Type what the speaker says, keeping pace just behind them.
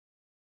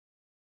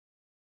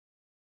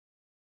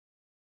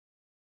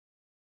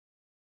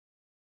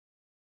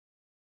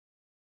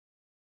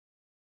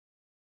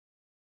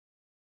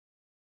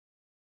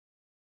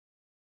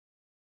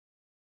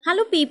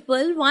Hello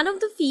people, one of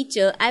the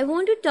feature I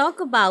want to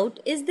talk about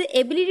is the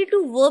ability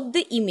to warp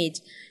the image.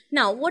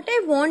 Now what I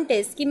want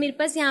is कि मेरे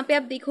पास यहाँ पे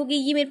आप देखोगे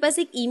ये मेरे पास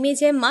एक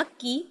इमेज है मग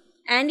की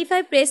and if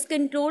I press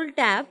control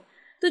tab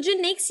तो जो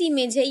नेक्स्ट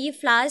इमेज है ये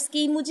फ्लावर्स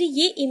की मुझे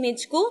ये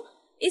इमेज को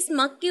इस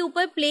मग के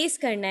ऊपर प्लेस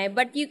करना है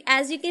but you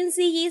as you can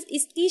see ये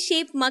इसकी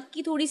शेप मग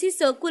की थोड़ी सी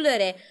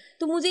सर्कुलर है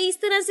तो मुझे इस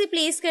तरह से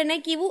प्लेस करना है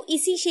कि वो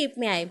इसी शेप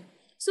में आए.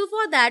 So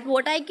for that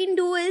what I can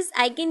do is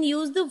I can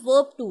use the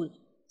verb tool.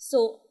 So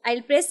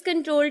I'll press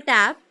Control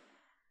Tab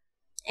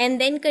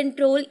and then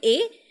Control A.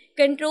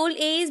 Control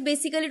A is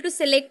basically to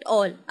select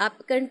all. आप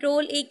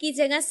Control A की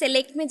जगह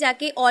Select में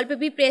जाके All पे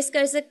भी press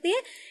कर सकते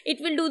हैं.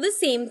 It will do the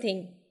same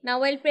thing. Now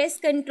I'll press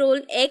Control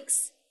X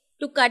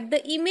to cut the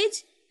image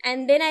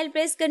and then I'll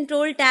press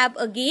Control Tab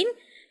again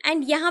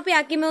and यहाँ पे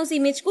आके मैं उस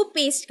image को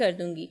paste कर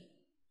दूँगी.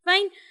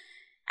 Fine.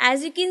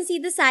 As you can see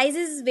the size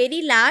is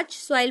very large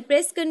so I'll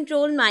press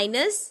Control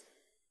minus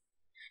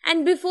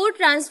and before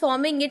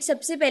transforming it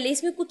सबसे पहले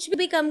इसमें कुछ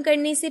भी कम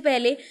करने से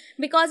पहले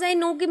because I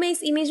know कि मैं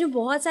इस image में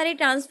बहुत सारे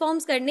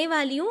transforms करने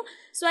वाली हूँ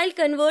so I'll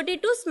convert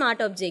it to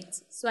smart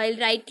objects. So I'll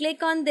right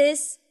click on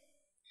this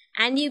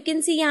and you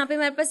can see यहाँ पे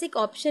मेरे पास एक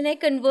option है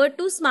convert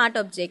to smart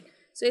object.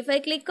 So if I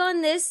click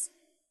on this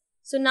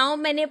so now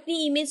मैंने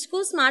अपनी image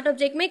को smart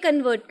object में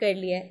convert कर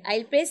लिया है.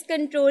 I'll press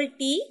Control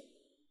T.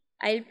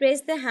 I'll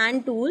press the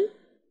hand tool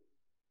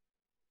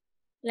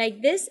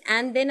like this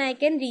and then I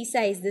can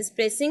resize this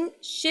pressing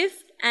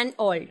shift and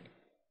alt.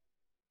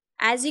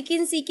 As you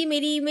can see कि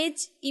मेरी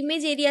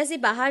image area से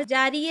बाहर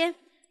जा रही है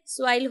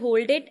so I'll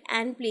hold it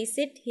and place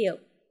it here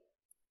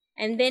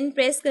and then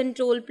press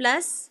Control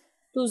plus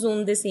to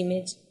zoom this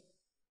image.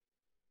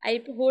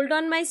 I hold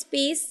on my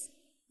space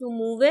to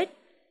move it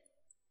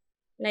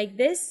like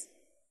this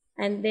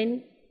and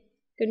then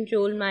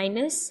Control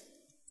minus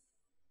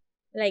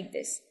like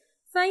this.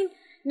 Fine.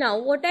 Now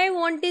what I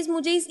want is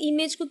मुझे इस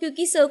image को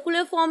क्योंकि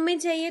circular form में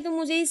चाहिए तो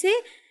मुझे इसे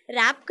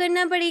wrap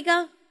करना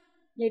पड़ेगा.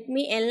 Let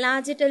me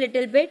enlarge it a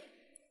little bit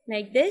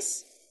like this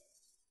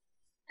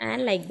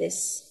and like this.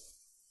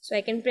 So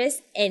I can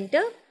press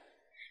enter.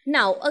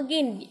 Now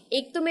again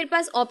एक तो मेरे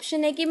पास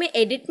option है कि मैं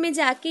edit में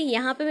जाके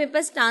यहाँ पे मेरे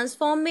पास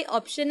transform में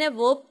option है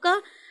verb का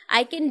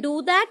I can do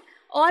that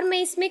और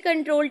मैं इसमें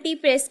Control T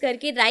press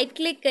करके right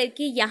click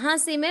करके यहाँ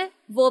से मैं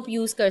verb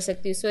use कर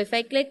सकती हूँ. So if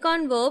I click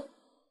on verb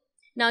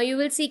now you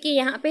will see कि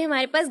यहाँ पे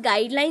हमारे पास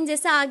गाइडलाइन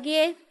जैसा आ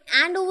गया है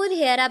एंड ओवर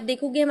हेयर आप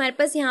देखोगे हमारे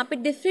पास यहाँ पे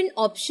डिफरेंट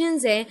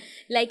ऑप्शंस हैं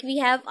like we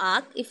have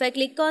arc. If I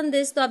click on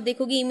this तो आप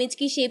देखोगे इमेज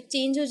की शेप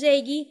चेंज हो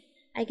जाएगी.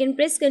 I can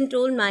press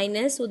control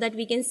minus so that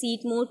we can see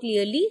it more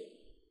clearly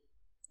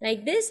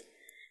like this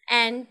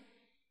and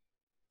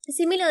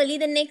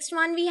similarly the next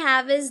one we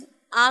have is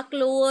arc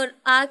lower,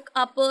 arc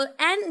upper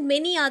and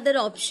many other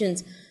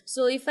options.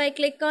 So if I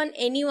click on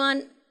any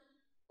one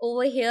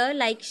over here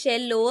like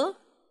shell lower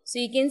so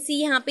you can see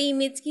यहाँ पे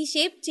image की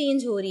shape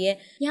change हो रही है.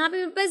 यहाँ पे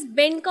मेरे पास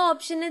bend का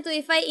ऑप्शन है तो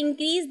इफ आई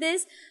इंक्रीज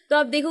दिस तो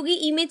आप देखोगे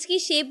इमेज की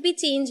शेप भी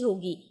चेंज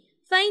होगी.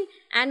 फाइन.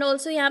 एंड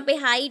ऑल्सो यहाँ पे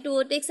हाइट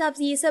वर्टेक्स आप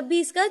ये सब भी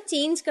इसका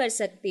चेंज कर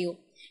सकते हो.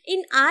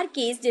 इन आर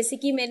केस जैसे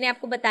कि मैंने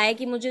आपको बताया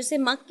कि मुझे उसे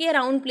मग के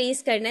अराउंड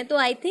प्लेस करना है तो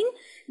I think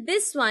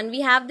this one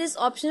we have this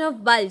option of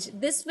bulge.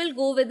 This will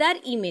go with are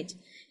image.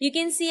 You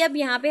can see अब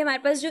यहाँ पे हमारे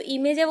पास जो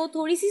इमेज है वो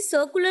थोड़ी सी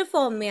सर्कुलर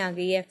फॉर्म में आ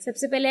गई है.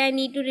 सबसे पहले I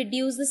need to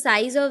reduce the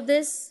size of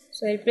this.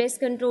 So I'll press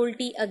Control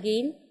T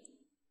again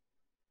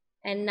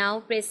and now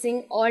pressing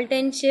Alt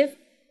and Shift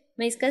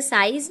मैं इसका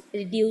size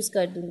reduce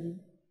कर दूंगी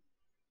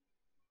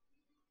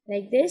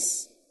like this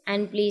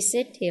and place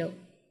it here.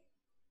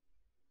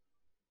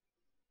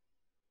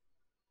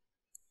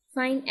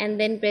 Fine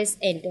and then press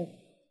Enter.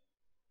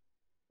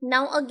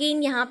 Now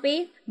again यहाँ पे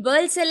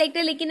world select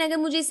है लेकिन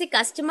अगर मुझे इसे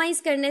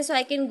customize करना है so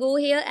I can go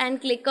here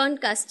and click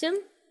on custom.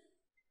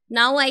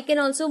 Now I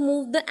can also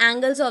move the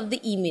angles of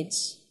the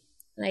image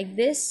like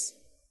this.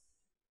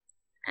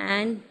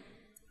 And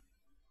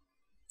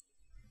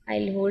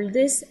I'll hold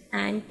this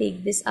and take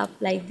this up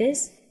like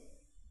this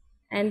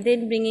and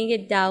then bringing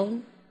it down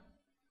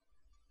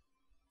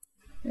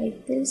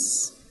like this.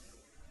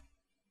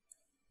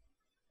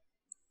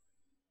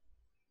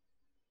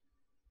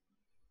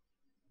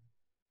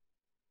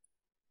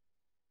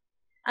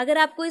 अगर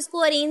आपको इसको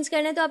arrange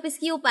करना है तो आप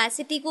इसकी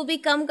opacity को भी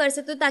कम कर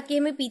सकते हो ताकि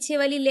हमें पीछे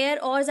वाली लेयर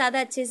और ज़्यादा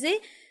अच्छे से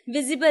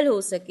विजिबल हो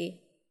सके.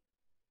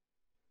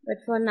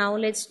 But for now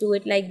let's do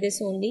it like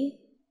this only.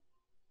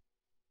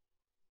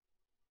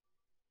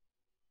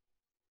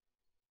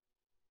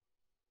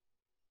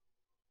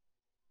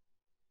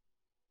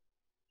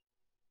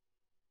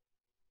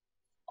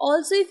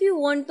 Also if you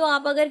want तो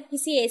आप अगर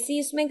किसी ऐसी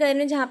उसमें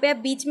करने जहाँ पे आप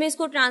बीच में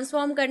इसको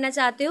ट्रांसफॉर्म करना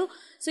चाहते हो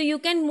so you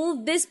can move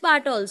this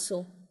part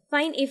also.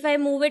 Fine. If I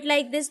move it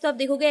like this तो आप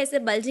देखोगे ऐसे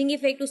बल्जिंग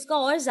इफेक्ट उसका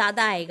और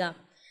ज़्यादा आएगा.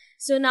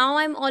 So now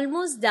I am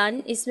almost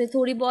done. इसमें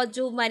थोड़ी बहुत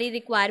जो हमारी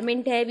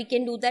रिक्वायरमेंट है we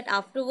can do that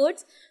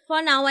afterwards.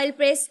 For now I will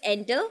press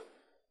enter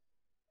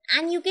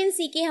and you can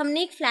see कि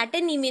हमने एक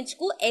फ्लैटन इमेज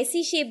को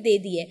ऐसी शेप दे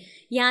दी है.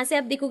 यहाँ से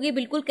आप देखोगे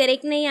बिल्कुल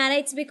करेक्ट नहीं आ रहा है.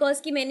 इट्स बिकॉज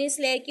कि मैंने इस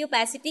लेयर की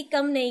ओपेसिटी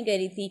कम नहीं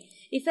करी थी.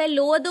 If I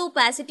lower the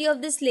opacity of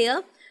this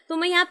layer तो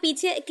मैं यहाँ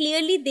पीछे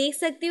क्लियरली देख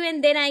सकती हूँ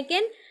and then I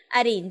can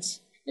arrange.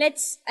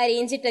 Let's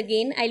arrange it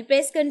again. I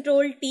press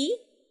Ctrl T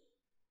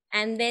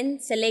and then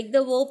select the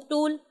verb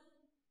tool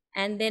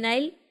and then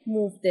I'll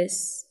move this.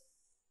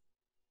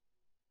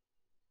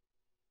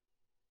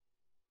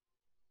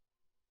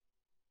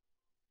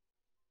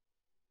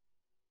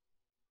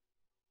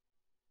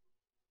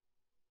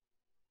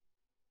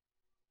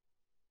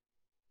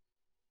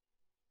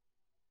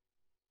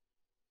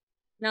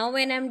 Now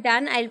when I'm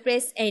done, I'll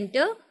press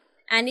enter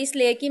and इस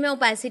layer की मैं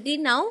opacity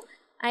now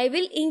I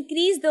will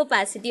increase the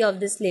opacity of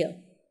this layer.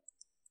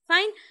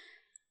 Fine.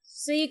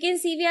 So you can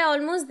see we are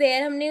almost there.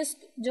 हमने उस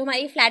जो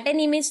हमारी flatten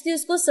image थी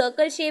उसको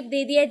circle shape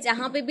दे दिया है.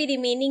 जहाँ पे भी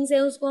remainings है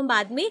उसको हम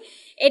बाद में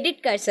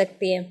edit कर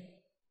सकते हैं.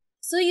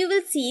 So you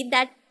will see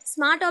that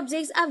smart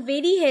objects are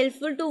very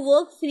helpful to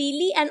work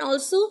freely and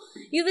also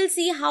you will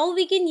see how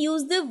we can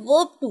use the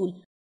verb tool.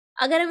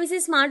 अगर हम इसे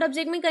स्मार्ट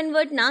ऑब्जेक्ट में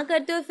कन्वर्ट ना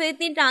करते और फिर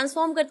इतनी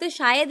ट्रांसफॉर्म करते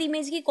शायद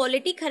इमेज की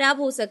क्वालिटी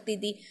खराब हो सकती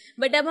थी.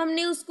 बट अब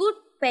हमने उसको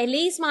पहले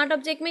ही स्मार्ट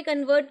ऑब्जेक्ट में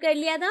कन्वर्ट कर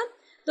लिया था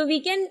तो we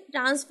can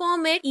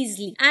transform it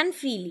easily and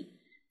freely.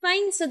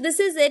 Fine, so this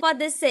is it for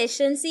this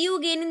session. See you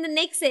again in the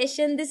next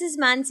session. This is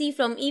Mansi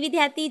from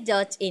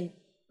evidyarthi.in.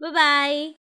 Bye bye.